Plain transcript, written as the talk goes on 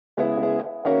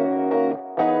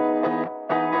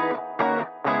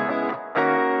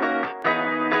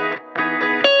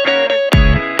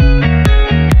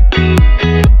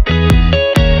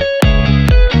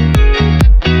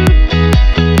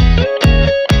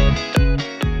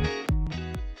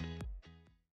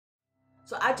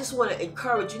just want to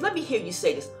encourage you. Let me hear you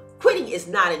say this. Quitting is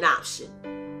not an option.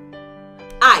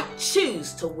 I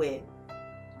choose to win.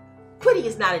 Quitting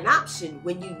is not an option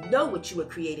when you know what you were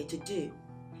created to do.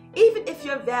 Even if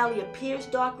your valley appears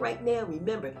dark right now,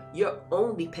 remember, you're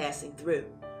only passing through.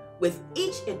 With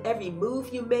each and every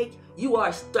move you make, you are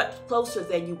a step closer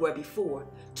than you were before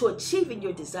to achieving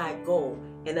your desired goal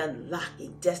and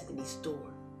unlocking destiny's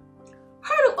door.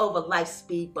 Hurdle over life's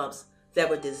speed bumps that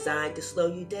were designed to slow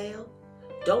you down.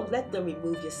 Don't let them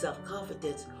remove your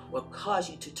self-confidence or cause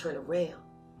you to turn around.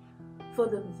 For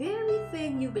the very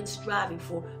thing you've been striving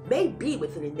for may be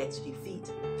within the next few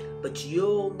feet, but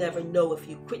you'll never know if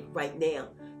you quit right now,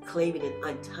 claiming an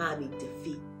untimely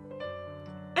defeat.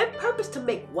 And purpose to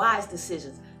make wise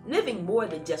decisions, living more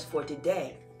than just for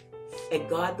today. And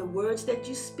guard the words that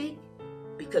you speak,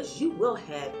 because you will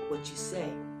have what you say.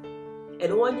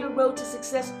 And on your road to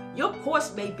success, your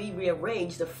course may be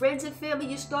rearranged. The friends and family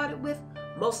you started with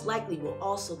most likely will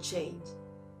also change.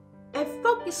 And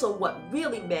focus on what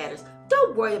really matters.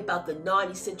 Don't worry about the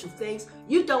non-essential things.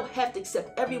 You don't have to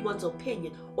accept everyone's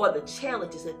opinion or the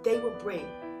challenges that they will bring.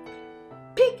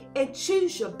 Pick and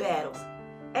choose your battles.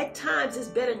 At times, it's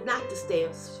better not to stay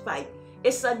and fight.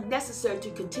 It's unnecessary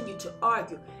to continue to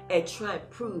argue and try and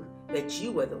prove that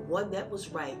you were the one that was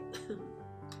right.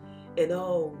 And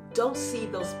oh, don't see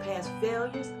those past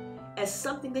failures as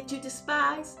something that you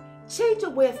despise. Change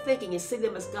your way of thinking and see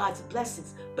them as God's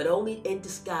blessings, but only in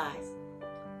disguise.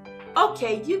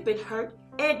 Okay, you've been hurt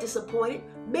and disappointed,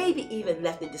 maybe even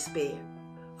left in despair.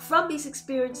 From these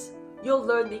experiences, you'll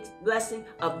learn the lesson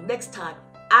of next time,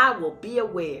 I will be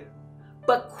aware.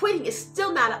 But quitting is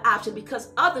still not an option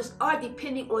because others are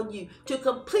depending on you to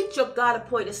complete your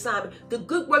God-appointed assignment, the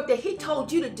good work that He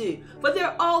told you to do. For there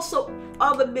are also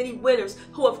other many winners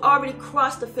who have already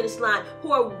crossed the finish line,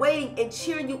 who are waiting and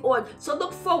cheering you on. So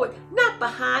look forward, not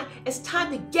behind. It's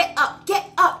time to get up,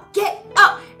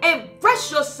 and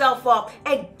brush yourself off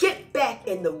and get back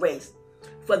in the race.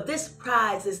 For this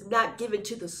prize is not given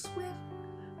to the swift,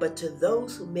 but to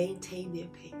those who maintain their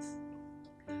pace.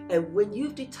 And when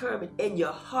you've determined in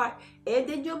your heart and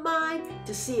in your mind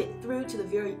to see it through to the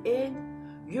very end,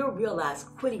 you'll realize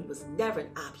quitting was never an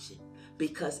option,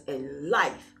 because in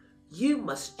life, you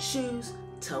must choose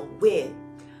to win.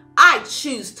 I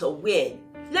choose to win.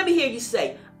 Let me hear you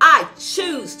say, I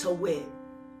choose to win.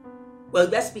 Well,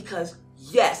 that's because,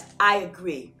 yes, I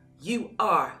agree, you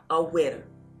are a winner,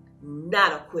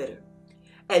 not a quitter.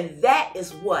 And that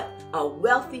is what a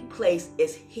wealthy place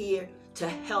is here to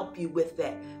help you with,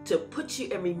 that, to put you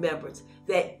in remembrance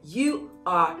that you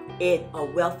are in a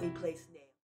wealthy place.